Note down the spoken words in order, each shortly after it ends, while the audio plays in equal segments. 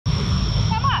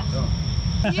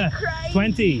You're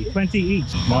crazy. 20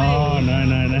 each. No, no,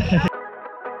 no, no.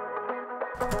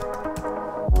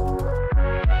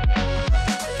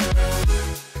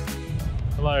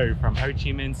 Hello from Ho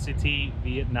Chi Minh City,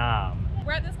 Vietnam.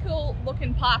 We're at this cool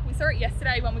looking park. We saw it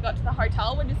yesterday when we got to the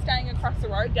hotel. We're just staying across the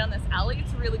road down this alley.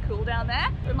 It's really cool down there.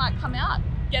 We might come out,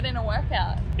 get in a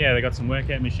workout. Yeah, they got some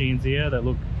workout machines here that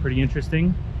look pretty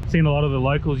interesting. Seen a lot of the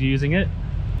locals using it.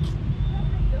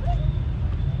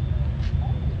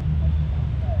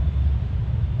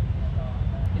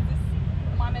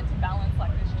 Am I meant to balance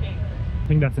like this chick? I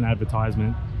think that's an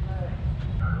advertisement.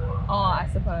 Oh, I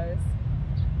suppose.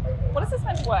 What is this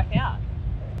meant to work out?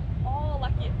 Oh,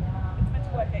 like it's meant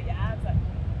to work out your abs.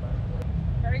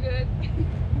 Very good.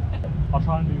 I'll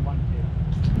try and do one here.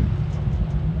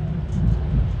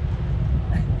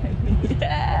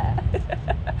 Yeah.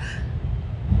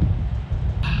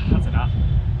 That's enough.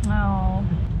 Oh.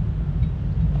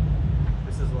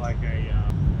 This is like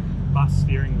a bus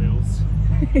steering wheels.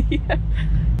 Yeah.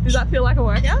 Does that feel like a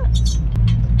workout?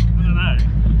 I don't know.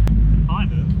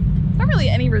 Kind of. Not really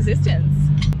any resistance.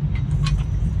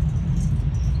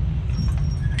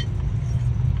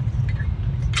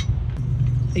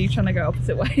 Are you trying to go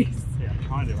opposite ways? Yeah,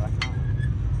 kind of. I can't.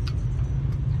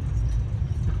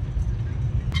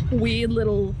 Weird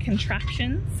little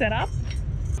contraption set up.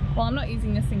 Well, I'm not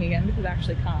using this thing again because I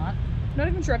actually can't. I'm not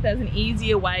even sure if there's an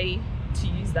easier way to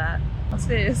use that. What's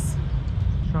this?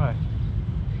 Try.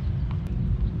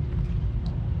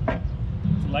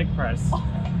 It's a leg press.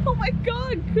 Oh my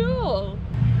god, cool!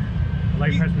 A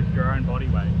leg press with your own body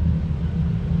weight.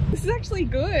 This is actually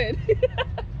good.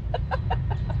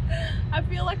 I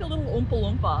feel like a little Oompa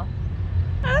Loompa.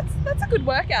 That's a good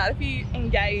workout if you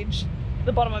engage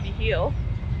the bottom of your heel.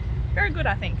 Very good,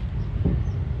 I think.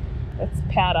 That's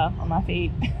powder on my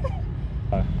feet.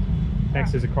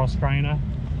 Next is a cross trainer.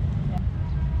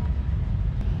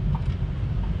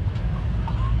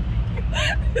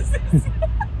 This is...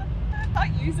 I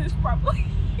can't use this properly.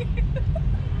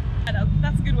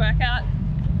 That's a good workout.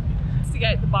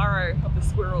 Instigate the burrow of the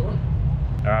squirrel.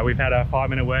 Alright, we've had our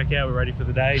 5-minute workout. We're ready for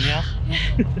the day now.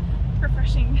 Yeah.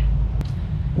 Refreshing.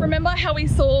 Remember how we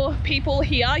saw people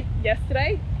here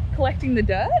yesterday collecting the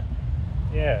dirt?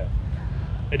 Yeah.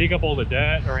 They dig up all the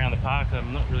dirt around the park.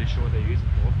 I'm not really sure what they use it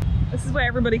for. This is where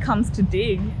everybody comes to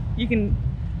dig. You can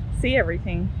see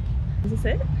everything. Is this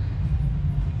it?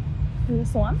 Is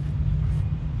this the one?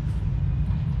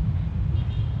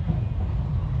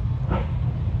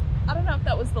 I don't know if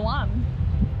that was the one.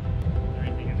 Is there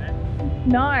anything in there?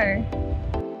 No.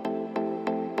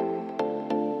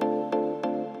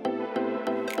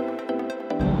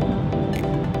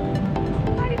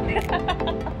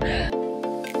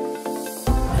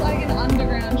 It's like an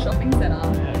underground shopping centre.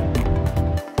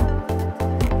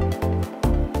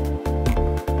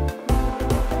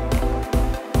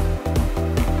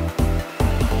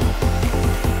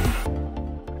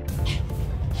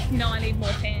 You know I need more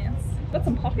pants. Got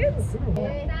some pockets?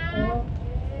 Hello.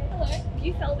 Do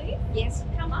you sell these? Yes.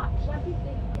 How much? 150.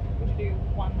 Would you do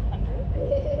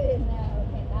 100? No,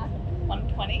 cannot.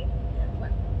 120?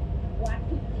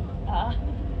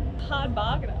 150. Hard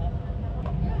bargainer.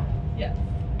 Yeah.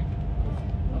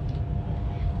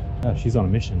 Oh, she's on a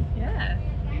mission. Yeah.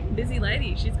 Busy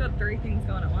lady. She's got 3 things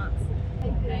going at once.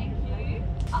 Thank you.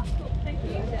 Oh, cool. Thank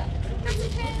you. Yeah.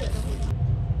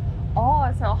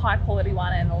 Oh, so a high quality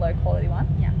one and a low quality one?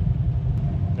 Yeah.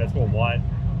 That's more white.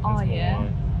 Oh, That's more yeah.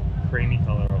 creamy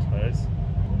colour, I suppose.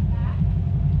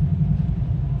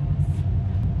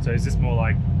 So is this more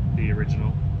like the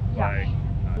original? Yeah. Like,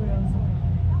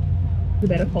 The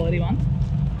better quality one?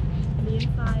 The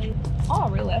inside, Oh,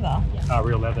 real leather.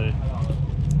 real leather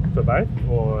for both,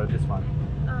 or this one?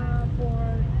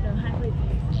 for the high quality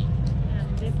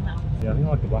and this now. Yeah, I think I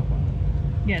like the black one.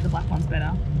 Yeah, the black one's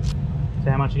better.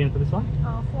 So how much again for this one?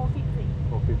 450.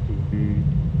 450.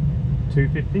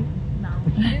 250? No.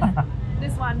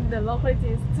 This one, the low quality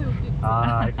is 250.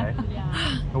 Ah, okay.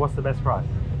 Yeah. So what's the best price?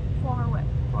 400.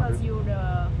 Because you're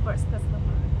the first customer.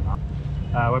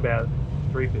 What about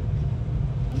 350?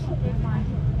 Fine.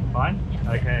 Fine?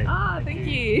 Yeah. Okay. Ah, thank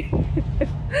you.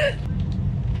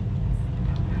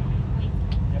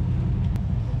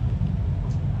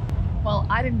 Well,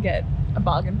 I didn't get a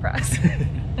bargain price.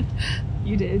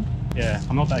 You did. Yeah,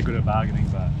 I'm not that good at bargaining,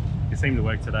 but it seemed to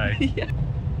work today. Yeah.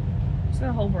 She's got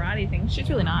a whole variety of things. She's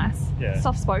really nice. Yeah.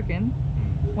 Soft spoken.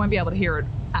 Won't be able to hear it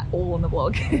at all in the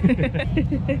vlog.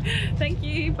 Thank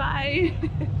you. Bye.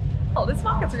 Oh, this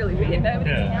market's really weird.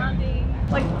 Nobody's pounding.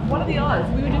 Like, what are the odds?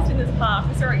 We were just in this park.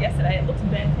 We saw it yesterday. It looks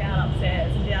bent down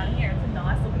upstairs, and down here it's a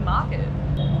nice looking market.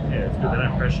 Yeah, it's good. They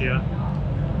don't press you.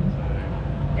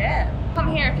 Yeah.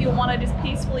 Come here if you want to just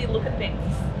peacefully look at things.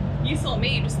 You saw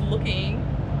me just looking,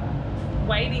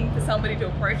 waiting for somebody to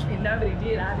approach me. Nobody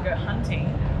did. I had to go hunting.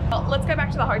 Well, let's go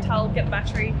back to the hotel, get the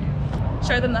battery,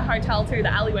 show them the hotel too, the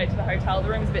alleyway to the hotel. The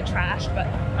room's a bit trashed, but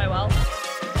oh well.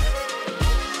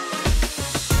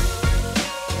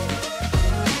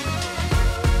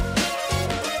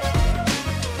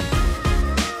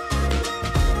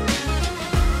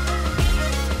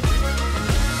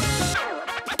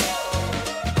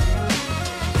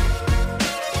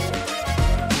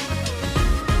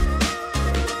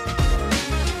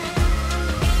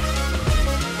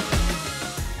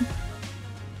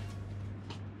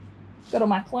 Got all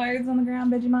my clothes on the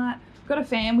ground, Vegemite. Got a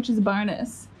fan, which is a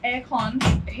bonus. Aircon,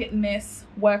 hit and miss,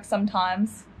 works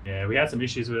sometimes. Yeah, we had some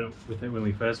issues with it when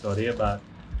we first got here, but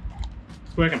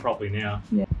it's working properly now.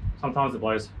 Yeah. Sometimes it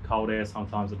blows cold air,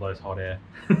 sometimes it blows hot air.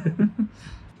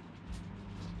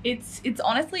 It's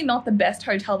honestly not the best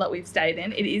hotel that we've stayed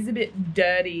in. It is a bit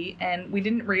dirty, and we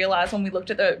didn't realize when we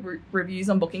looked at the reviews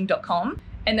on booking.com.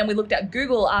 And then we looked at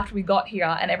Google after we got here,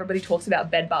 and everybody talks about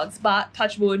bed bugs, but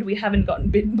touch wood, we haven't gotten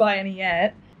bitten by any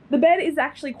yet. The bed is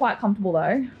actually quite comfortable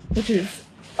though, which is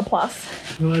a plus.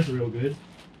 The pillows are real good.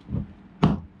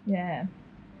 Yeah.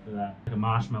 Look at that, like a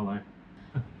marshmallow.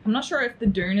 I'm not sure if the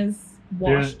Doona's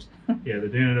washed. Yeah, the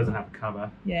doona doesn't have a cover.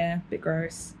 Yeah, a bit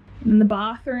gross. And the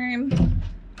bathroom,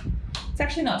 it's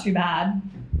actually not too bad.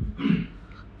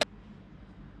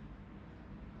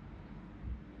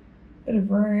 Bit of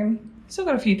room. Still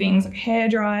got a few things like hair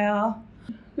dryer,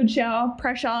 good shower,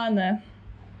 pressure, and the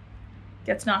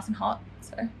gets nice and hot,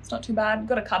 so it's not too bad.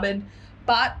 Got a cupboard,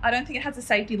 but I don't think it has a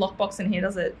safety lockbox in here,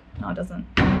 does it? No, it doesn't.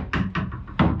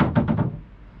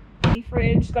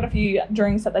 Fridge, got a few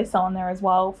drinks that they sell in there as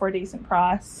well for a decent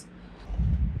price.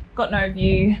 Got no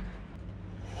view.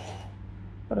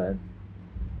 Got a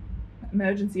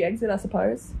emergency exit, I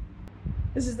suppose.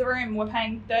 This is the room. We're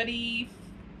paying $33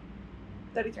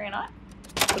 a night.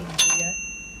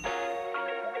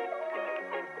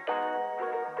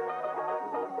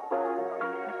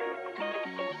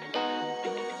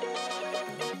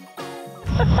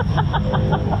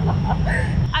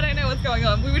 I don't know what's going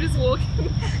on. We were just walking.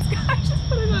 This guy just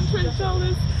put it on Trent's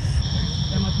shoulders.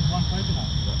 How much is one coconut?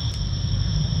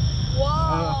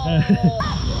 Whoa!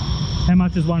 How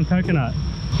much is one coconut?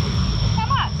 How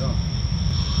much? Oh.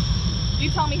 You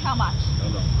tell me how much.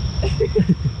 No.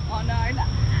 Oh no, no.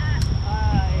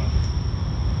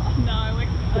 Oh no, we're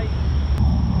like,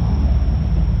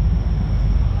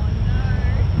 oh no.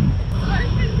 What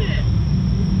is it?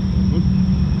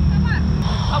 How much?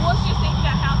 I was just thinking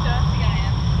about how thirsty I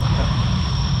am.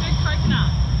 Good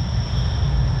coconut.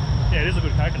 Yeah, it is a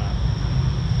good coconut.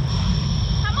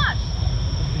 How much?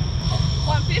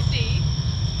 150?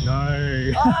 No.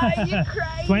 Oh, you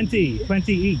crazy.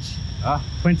 20 each. Ah,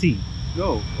 20.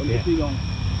 no, only Yeah. 3 long.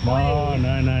 No.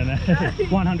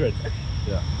 100.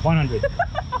 Yeah. 100.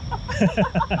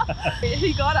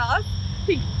 He got us.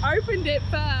 He opened it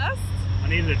first. I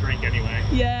needed a drink anyway.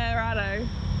 Yeah, righto.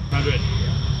 100.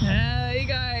 Yeah, there you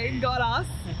go. Got us.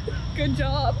 Good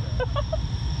job.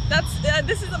 That's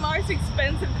this is the most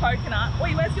expensive coconut.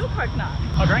 Wait, where's your coconut?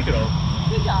 I drank it all.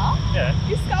 Did ya? Yeah.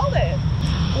 You sculled it.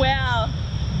 Wow.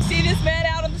 See this man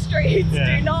out on the streets?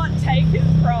 Yeah. Do not take his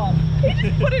prop. He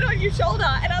just put it on your shoulder,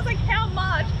 and I was like, how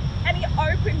much? And he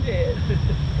opened it.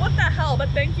 What the hell? But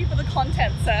thank you for the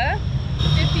content, sir.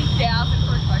 50,000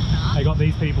 for a coconut. I got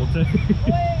these people too.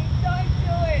 Wait, don't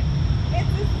do it. It's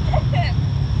a step.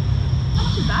 How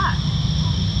much is that?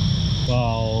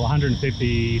 Well,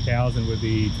 150,000 would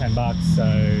be 10 bucks, so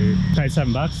paid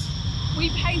 $7. We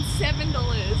paid $7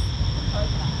 for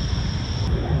coconut.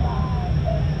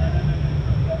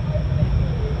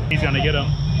 He's gonna get them.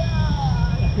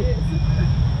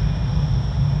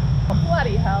 Oh,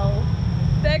 bloody hell.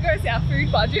 There goes our food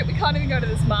budget. We can't even go to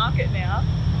this market now.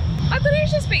 I thought he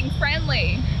was just being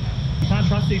friendly. You can't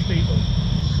trust these people.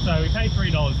 So we paid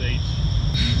 $3 each.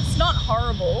 It's not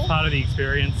horrible. Part of the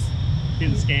experience.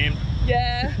 Getting scammed.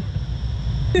 Yeah.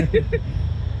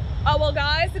 Oh well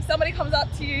guys, if somebody comes up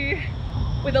to you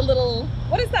with a little,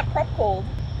 what is that prop called?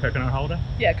 Coconut holder.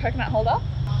 Yeah, coconut holder.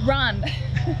 Run.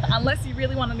 Unless you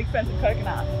really want an expensive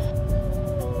coconut.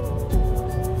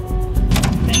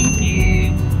 Thank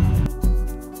you.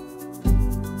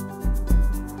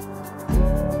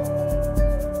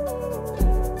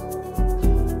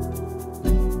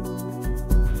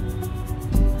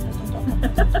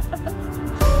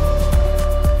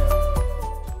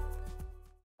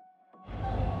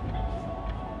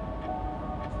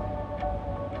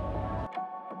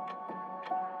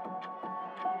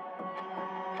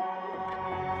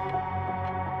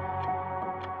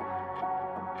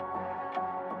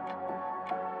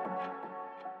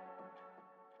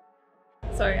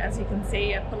 So as you can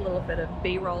see, I put a little bit of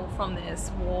B-roll from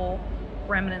this War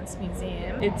Remnants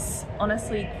Museum. It's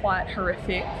honestly quite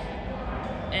horrific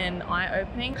and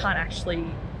eye-opening. Can't actually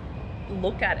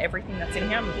look at everything that's in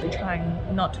here. I'm really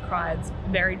trying not to cry. It's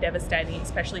very devastating,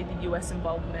 especially the US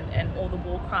involvement and all the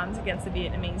war crimes against the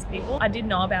Vietnamese people. I did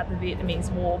know about the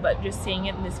Vietnamese War, but just seeing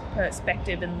it in this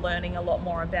perspective and learning a lot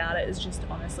more about it is just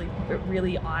honestly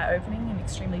really eye-opening and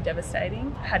extremely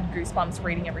devastating. I had goosebumps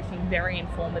reading everything, very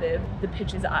informative. The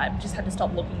pictures, I just had to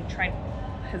stop looking. Trent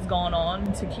has gone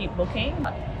on to keep looking.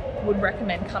 I would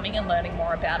recommend coming and learning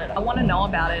more about it. I want to know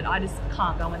about it, I just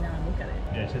can't go in there and look at it.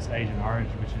 Yeah, it's just Agent Orange,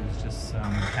 which is just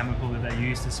some chemical that they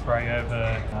use to spray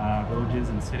over villages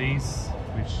and cities,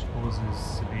 which causes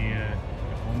severe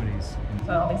deformities.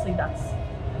 So obviously that's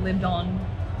lived on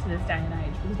to this day and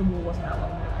age because the war wasn't that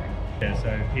long ago. Yeah,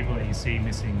 so people that you see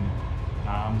missing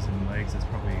arms and legs,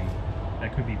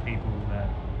 that could be people that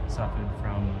suffered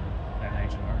from that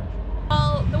Agent Orange.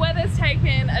 Well, the weather's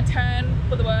taken a turn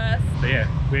for the worse. So yeah,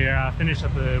 we're finished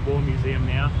at the War Museum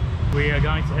now. We are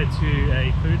going to head to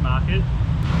a food market,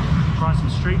 try some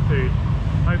street food,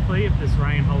 hopefully, if this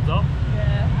rain holds off.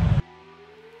 Yeah.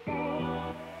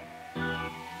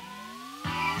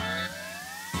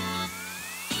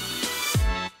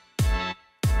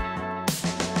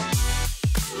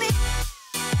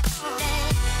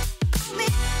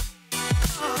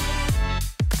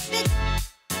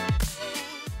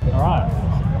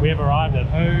 Alright, we have arrived at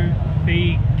Ho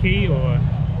Chi Minh or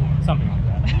something like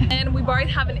that. And we both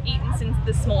haven't eaten since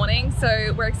this morning,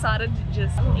 so we're excited to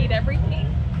just eat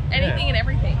everything. Anything and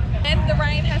everything. And the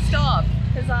rain has stopped.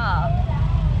 Huzzah.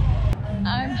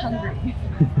 I'm hungry.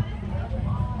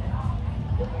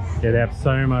 Yeah, they have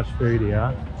so much food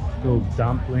here. Little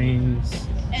dumplings,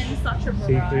 And such a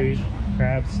variety. seafood,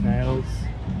 crabs, snails.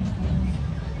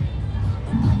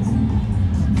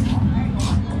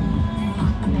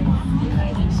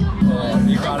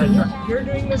 You got it. You're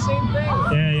doing the same thing.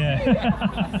 Yeah.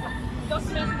 Just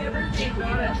making everything.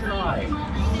 Gotta try.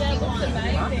 That looks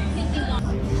amazing.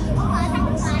 I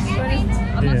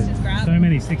must just grab So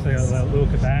many sticks. They got little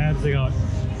kebabs. They got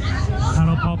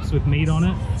paddle pops with meat on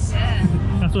it. Yeah.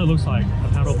 That's what it looks like, a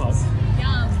paddle pop.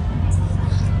 Yum.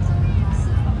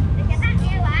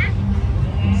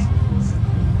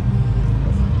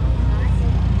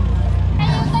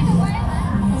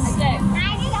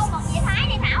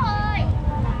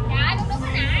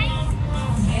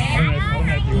 I don't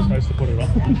know if you were supposed to put it on.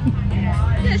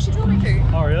 Yeah, she told me to.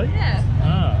 Oh, really? Yeah.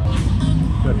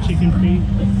 Ah. Got chicken feet.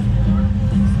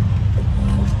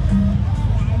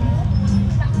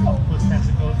 With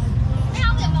tentacles.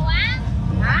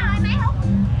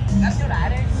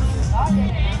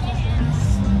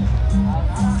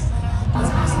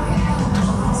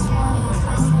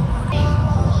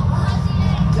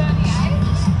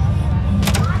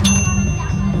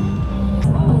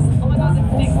 Oh my god, the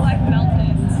stick's like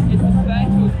melted. It's burnt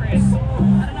to a crisp. I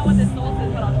don't know what this sauce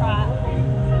is, but I'll try it.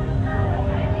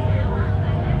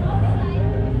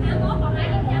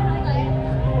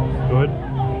 Good.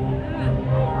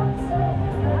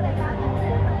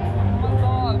 Oh my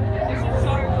god, this is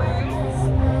so good.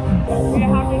 You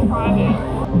have to try it.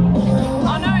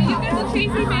 Oh no, you get the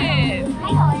cheesy bit.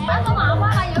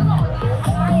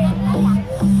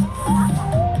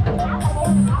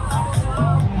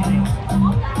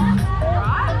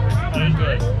 That is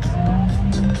good.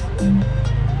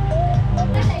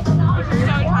 This is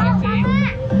so tasty.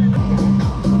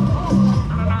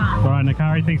 Alright,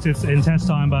 Nekari thinks it's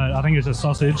intestine, but I think it's just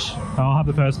sausage. I'll have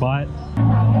the first bite.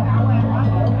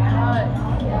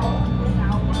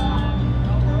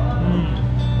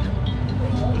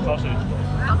 The sausage.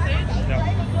 Sausage? Yeah.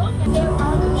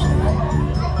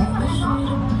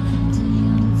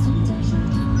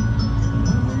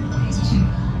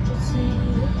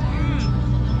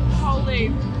 Holy,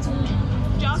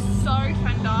 just so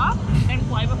tender and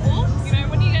flavorful. You know,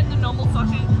 when you get the normal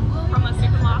sausage from the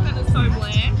supermarket that's so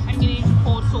bland and you need to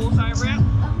pour sauce over it,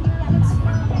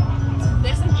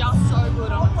 this is just so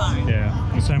good on its own. Yeah,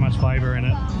 there's so much flavour in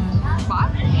it.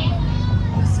 But,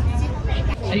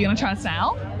 are you gonna try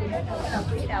snail?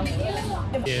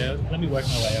 Yeah, let me work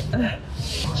my way up.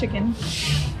 Chicken.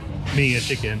 Being a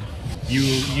chicken,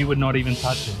 you would not even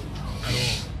touch it at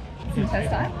all.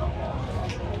 Intestine?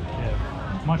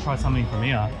 Yeah. Might try something from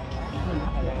here.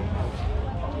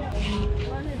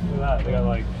 Look at that, they got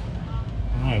like,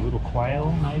 I don't know, little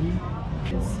quail maybe?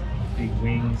 Big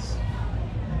wings,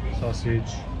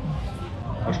 sausage.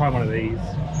 I'll try one of these,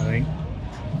 I think.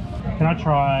 Can I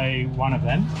try one of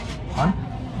them? One?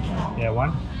 Yeah,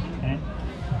 one. And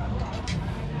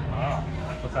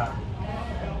what's that?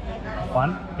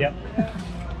 One? Yep.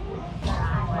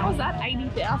 What was that?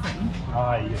 80,000?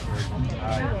 Oh, you get three.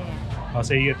 Oh,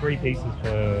 so you get 3 pieces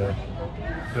for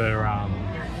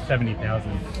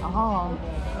 70,000. Oh.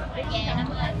 You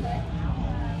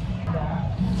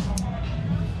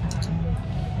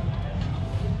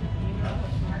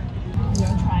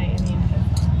gonna try any of this?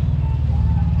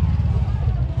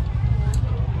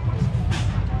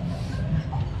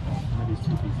 Maybe it's 2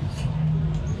 pieces.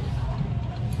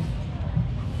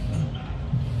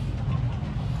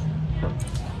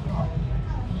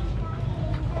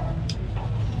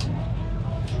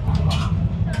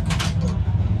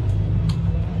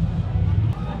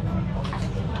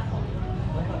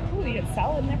 Ooh, you get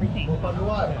salad and everything. I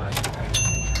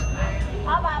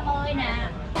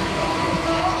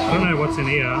don't know what's in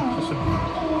here. Just a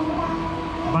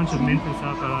bunch of mint and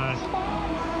stuff, but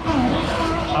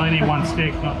I only need 1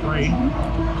 stick, not 3.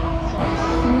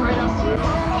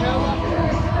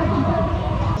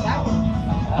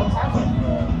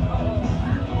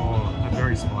 Oh, they're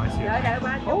very spicy.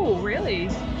 Oh, really?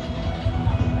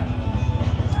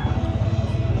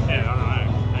 Yeah, I don't know.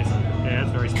 Yeah,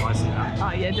 it's very spicy now.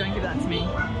 Oh yeah, don't give that to me.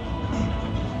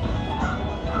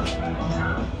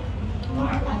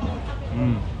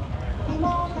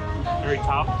 Very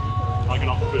tough, like an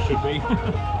octopus should be.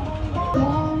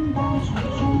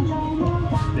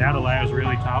 The outer layer is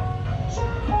really tough.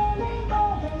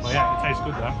 But yeah, it tastes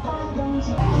good though.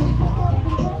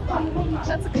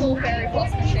 That's a cool fairy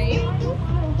floss machine.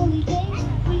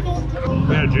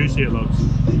 Look how juicy it looks.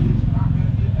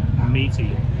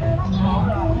 Meaty.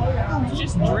 It's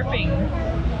just dripping.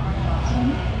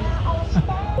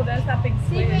 Oh, there's that big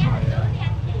squid.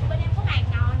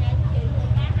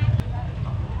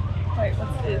 Wait,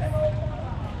 what's this?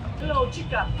 Hello,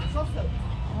 chicken. Sausage.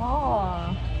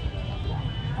 Oh.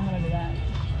 I'm gonna do that.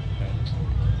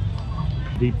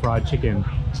 Deep fried chicken.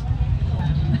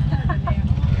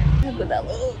 Look at that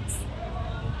looks.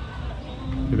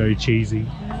 Very cheesy.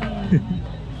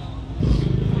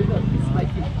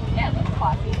 Yeah, it looks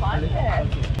spicy fun. Yeah.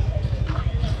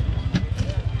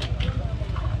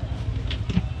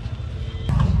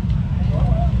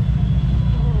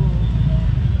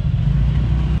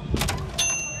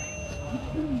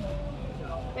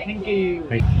 Thank you.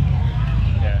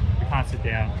 Yeah, you can't sit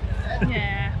down.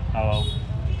 Yeah. Oh well,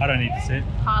 I don't need to sit.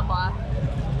 Hard life.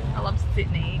 I love to sit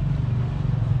and eat.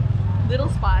 Little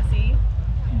spicy.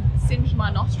 Singed my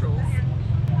nostrils.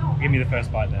 Give me the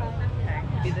first bite there. Okay,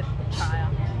 be the chaya.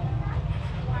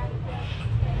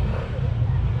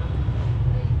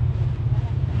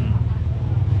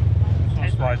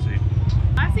 It's not spicy.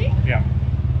 Spicy? Yeah.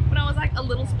 When I was like a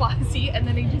little spicy, and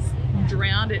then he just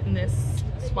drowned it in this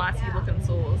spicy looking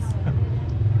sauce.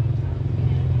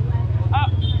 Oh.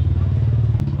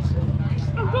 It's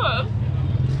good,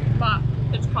 but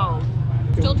it's cold.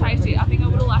 Still tasty. I think I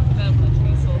would have liked a bit of the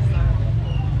cheese sauce though.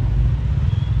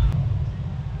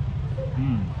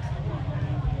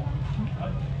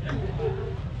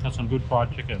 That's some good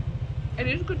fried chicken. It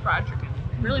is good fried chicken.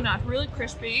 Really nice, really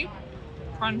crispy,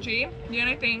 crunchy. The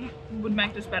only thing would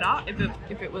make this better if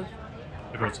it was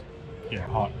If it's, yeah,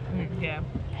 hot. yeah,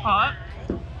 hot,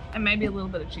 and maybe a little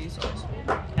bit of cheese sauce.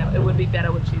 Yeah, it would be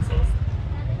better with cheese sauce.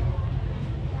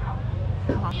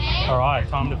 All right,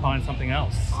 time to find something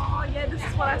else. Oh yeah, this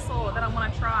is what I saw that I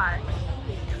want to try.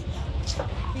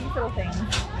 These little things.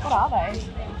 What are they?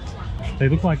 They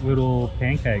look like little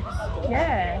pancakes.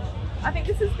 Yeah. I think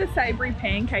this is the savoury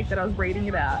pancake that I was reading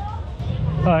about.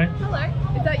 Hello. Hello.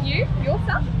 Is that you? Your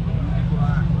stuff?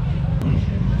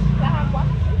 Can I have one?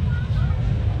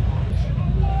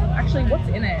 Actually, what's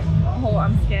in it? Oh,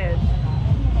 I'm scared.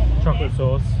 Chocolate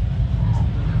sauce.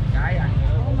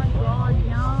 Oh my god,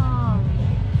 yum.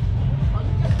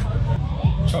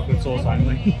 Chocolate sauce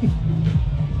only.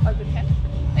 Over 10.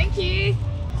 Thank you.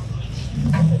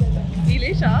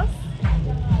 Delicious.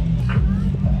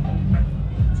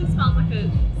 It just smells like a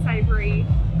savoury,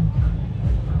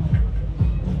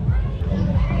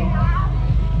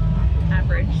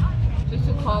 average. Just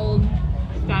a cold,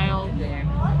 stale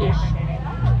dish.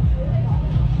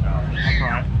 That's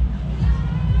right.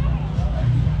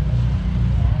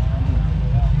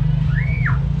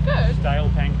 Good. Stale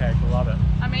pancake, I love it.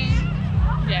 I mean,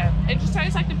 yeah, it just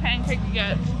tastes like the pancake you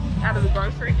get out of the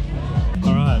grocery.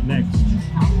 All right, next.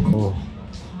 Oh.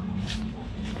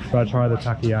 Should I try the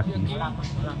takoyaki?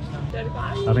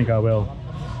 35? I think I will.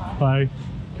 Hello.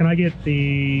 Can I get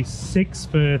the 6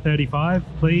 for 35,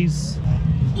 please?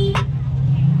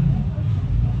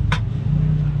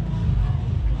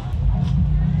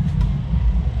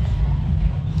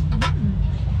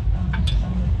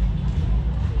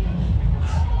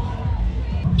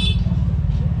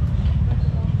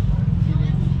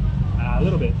 A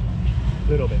little bit.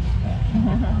 Little bit.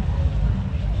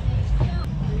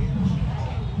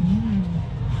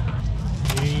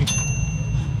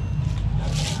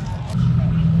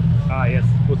 Ah, yes,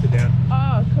 we'll sit down.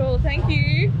 Oh, cool. Thank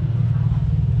you.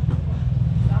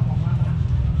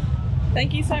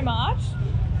 Thank you so much.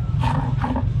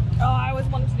 Oh, I always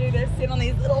wanted to do this. Sit on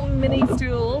these little mini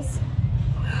stools.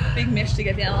 Big mish to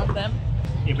get down onto them.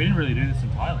 Yeah, we didn't really do this in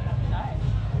Thailand. No.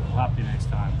 We'll have to next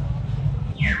time.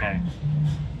 Okay.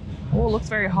 Oh, it looks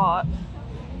very hot.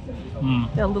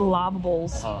 Mm. They're little lava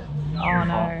balls. Oh, Oh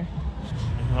no.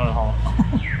 it's not hot.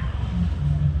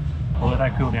 We'll let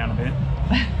that cool down a bit.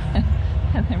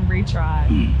 And then retry.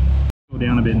 Cool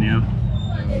down a bit now.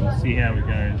 We'll see how it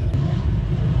goes.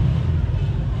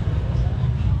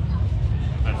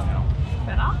 Better now.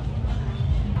 Better?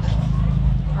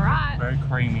 Alright. Very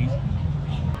creamy.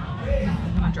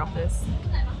 I'm gonna drop this.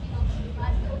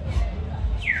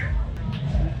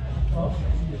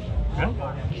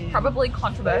 Good? Probably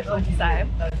controversial to say,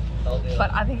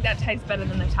 but I think that tastes better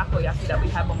than the takoyaki that we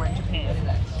had when we were in Japan.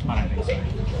 I don't think so.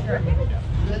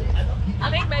 I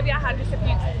think maybe I had just a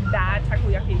few bad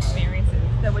takoyaki experiences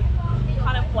that were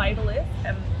kind of flavourless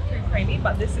and too creamy,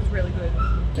 but this is really good.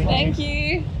 Thank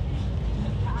you.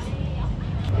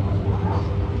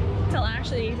 Tell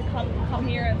Ashley to come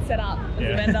here and set up as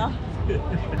a vendor.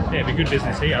 Yeah, it'd be good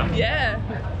business here. Yeah.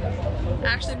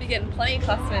 Actually be getting plenty of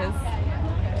customers.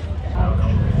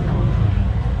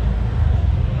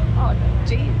 Oh,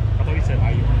 gee. I thought you said,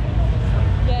 are you?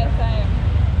 Yeah, same.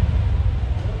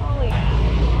 Holy.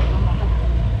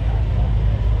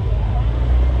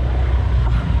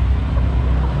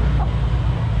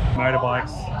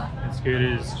 Motorbikes and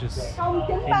scooters just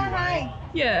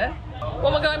Yeah.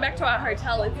 When we're going back to our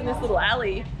hotel, it's in this little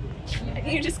alley. And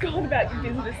you're just going about your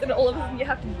business and all of a sudden you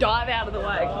have to dive out of the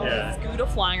way because there's a scooter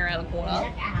flying around the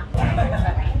corner.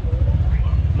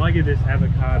 Might give this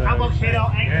avocado. Avocado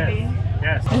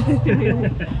Yes.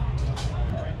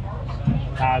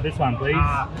 This one, please.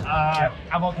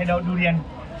 Avocado durian.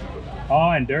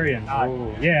 Oh, and durian.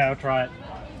 Oh, yeah, I'll try it.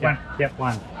 One. Yep,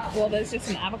 one. Well, there's just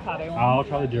an avocado one. I'll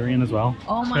try the durian as well.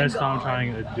 Oh my First time God.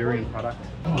 trying a durian product.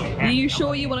 Are you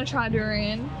sure you want to try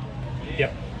durian?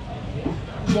 Yep.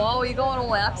 Whoa, you're going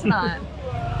all out tonight.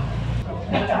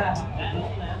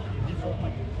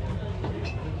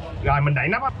 Rồi mình đẩy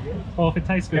nắp á. Well, if it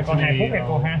tastes good to Còn Hàn me, Quốc hay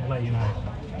cô ha? I'll let you know.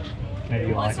 Maybe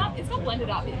you Well, like it. it's not blended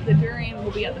up. The durian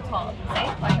will be at the top,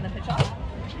 see? Like in the picture.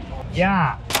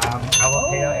 Yeah. Avocado and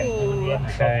Oh. durian.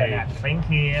 Okay. Coconut. Thank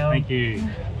you. Thank you.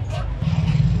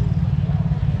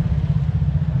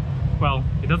 Well,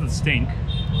 it doesn't stink.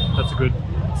 That's a good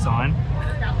sign.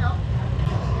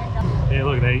 Yeah,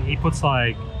 look, he puts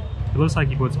like, it looks like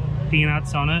he puts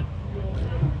peanuts on it.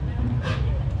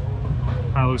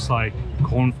 Kind of looks like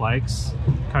cornflakes,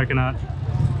 coconut,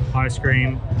 ice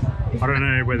cream. I don't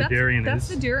know where the durian That's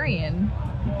is. the durian.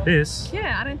 This?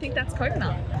 Yeah, I don't think that's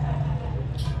coconut.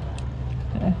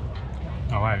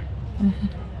 Oh wait,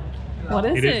 What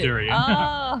is it? it is durian.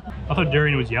 Oh. I thought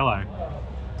durian was yellow.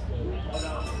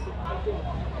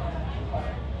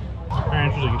 Very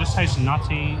interesting. It just tastes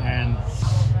nutty and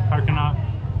coconut.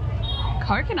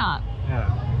 Coconut.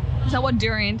 Yeah. Is that what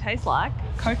durian tastes like?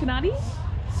 Coconutty?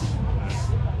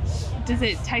 Does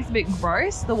it taste a bit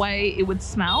gross the way it would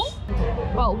smell?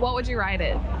 Well, what would you rate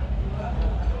it?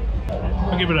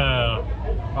 I'll give it a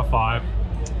 5.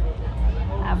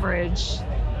 Average.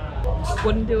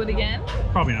 Wouldn't do it again?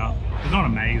 Probably not. It's not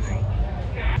amazing.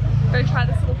 Go try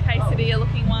this little quesadilla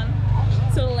looking one.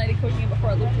 Saw the lady cooking it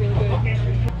before, it looked really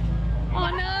good. Oh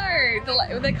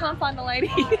no! They can't find the lady.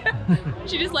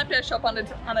 She just left her shop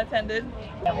unattended.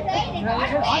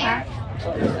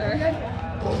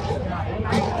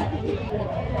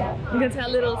 Look at our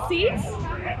little seats.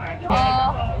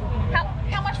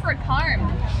 How much for a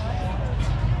comb?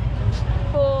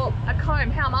 For a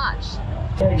comb, how much?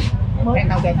 Oh,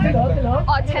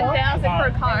 10,000 for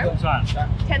a comb. What's that?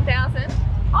 10,000?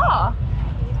 Oh.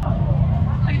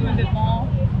 I'll give him a bit more.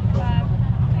 There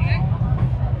you go.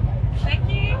 Thank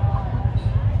you.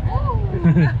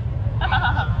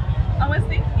 I was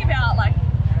thinking about like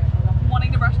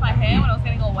wanting to brush my hair when I was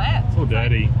getting all wet. It's all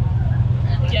dirty.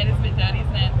 Yeah, it is a bit dirty,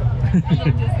 isn't it? The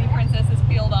little Disney princess is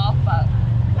peeled off, but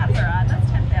that's alright. That's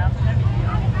 10,000. No big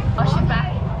deal. Oh, she's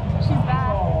back. She's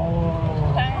back.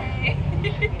 Hey.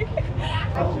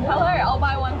 Hello, I'll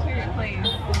buy one too, please.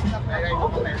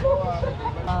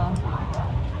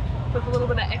 With a little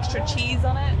bit of extra cheese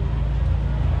on it.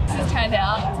 This has turned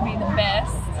out to be the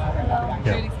best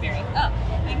food experience. Oh,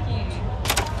 thank you.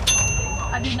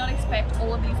 I did not expect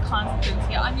all of these kinds of foods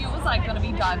here. I knew it was like going to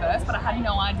be diverse, but I had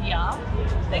no idea.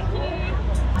 Thank you.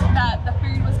 That the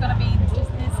food was going to be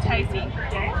just this tasty.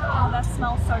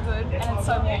 smells so good and it's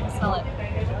so warm to smell it.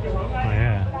 Oh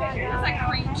yeah. There's like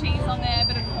cream cheese on there, a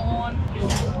bit of corn.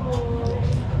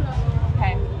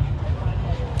 Okay.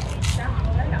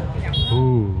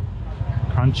 Ooh,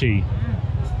 crunchy.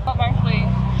 Got mostly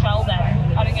shell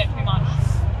there. I didn't get too much.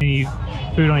 Any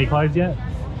food on your clothes yet?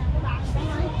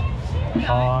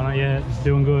 Oh, not yet. It's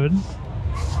doing good.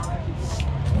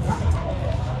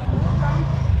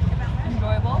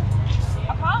 Enjoyable.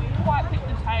 I can't quite pick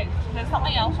the taste. There's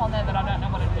something else on there that I don't know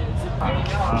what it is.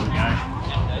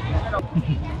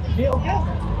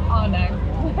 Oh no,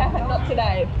 not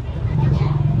today.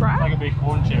 Right? Like a big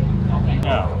corn chip.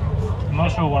 Yeah. I'm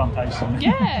not sure what I'm tasting.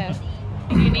 Yeah.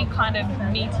 Unique kind of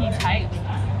meaty taste.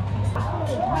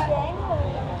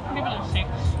 Give it a 6.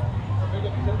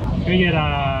 Can we get,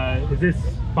 is this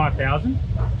 5,000?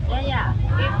 Yeah.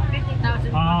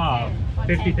 50,000. Ah,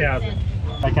 50,000.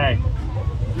 Okay.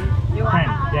 You want?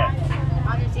 10, yeah.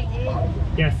 On the city?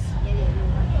 Yes.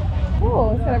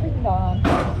 Oh, it's got everything going on.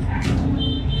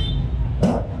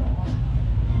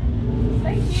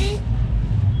 Thank you.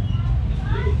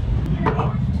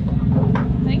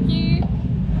 Thank you.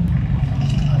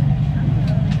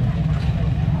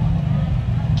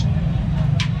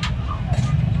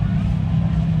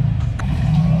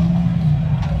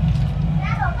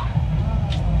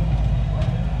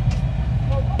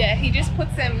 Yeah, he just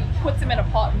puts them in a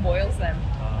pot and boils them.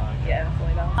 Okay. Yeah, that's all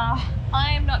he does.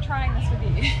 I am not trying this with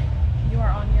you. You are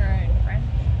on your own, friend.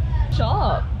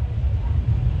 Shop.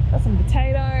 Got some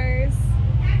potatoes.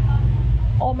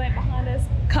 Old mate behind us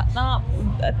cutting up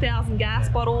 1,000 gas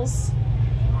bottles.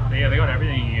 Yeah, they got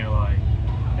everything here. Like,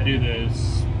 they do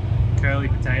those curly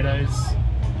potatoes,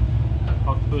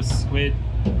 octopus, squid,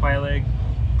 quail egg,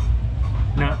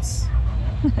 nuts,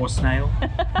 or snail.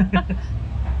 A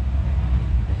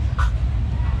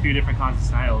few different kinds of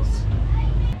snails.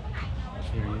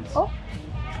 Here he is. Oh.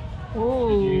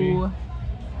 Ooh.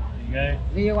 There you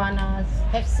go. Do you want a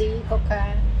Pepsi,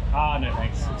 Coca? Ah, no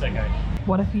thanks. It's okay.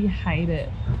 What if you hate it?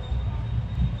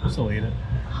 I'll still eat it.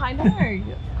 I know.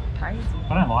 Crazy. If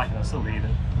I don't like it, I'll still eat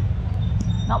it.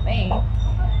 Not me.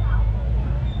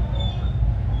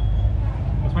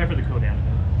 Let's wait for the cool down a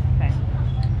Okay.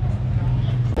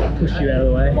 bit. Push you out of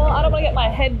the way. Well, I don't want to get my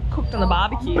head cooked on the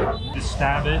barbecue. Just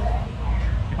stab it.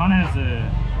 It kind of has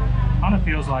a, kind of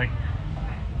feels like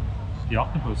the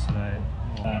octopus today.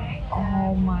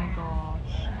 Oh my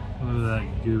gosh. Look at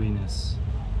that gooiness.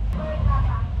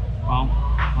 Well,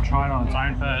 I'll try it on its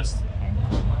own first.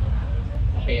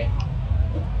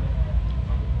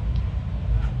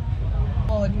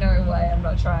 Oh, no way, I'm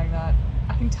not trying that.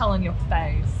 I can tell on your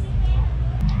face.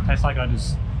 Tastes like I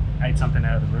just ate something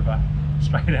out of the river.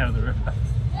 Straight out of the river.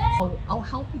 I'll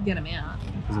help you get them out.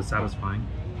 Is it satisfying?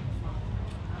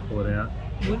 Pull it out.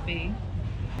 Would be.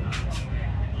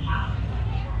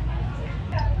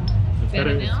 It's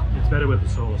Better now? It's better with the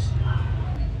sauce.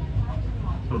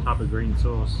 Some type of green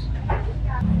sauce. I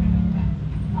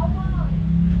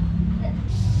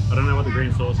don't know what the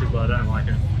green sauce is, but I don't like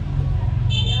it.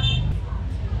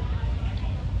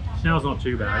 Smells not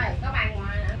too bad.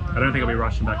 I don't think I'll be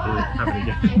rushing back to have it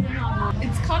again.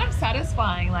 It's kind of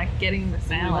satisfying, like getting the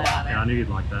snail out. Yeah, I knew you'd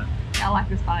like that. I like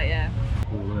this part, yeah.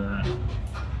 Ooh, look at that.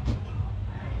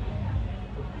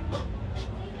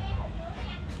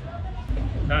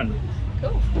 Done.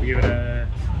 Cool. We give it a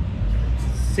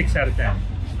 6 out of 10.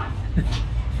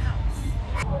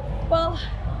 Well,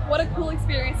 what a cool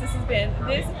experience this has been.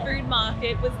 This food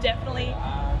market was definitely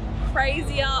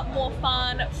crazier, more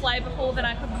fun, flavorful than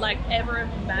I could ever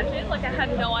have imagined. Like, I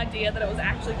had no idea that it was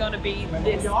actually going to be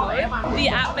this good. The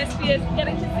atmosphere,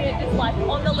 getting to sit just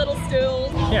on the little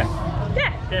stools. Yeah.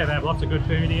 Yeah. Yeah, they have lots of good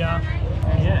food here.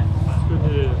 And yeah, it's good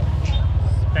to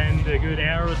spend a good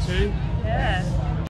hour or two. Yeah.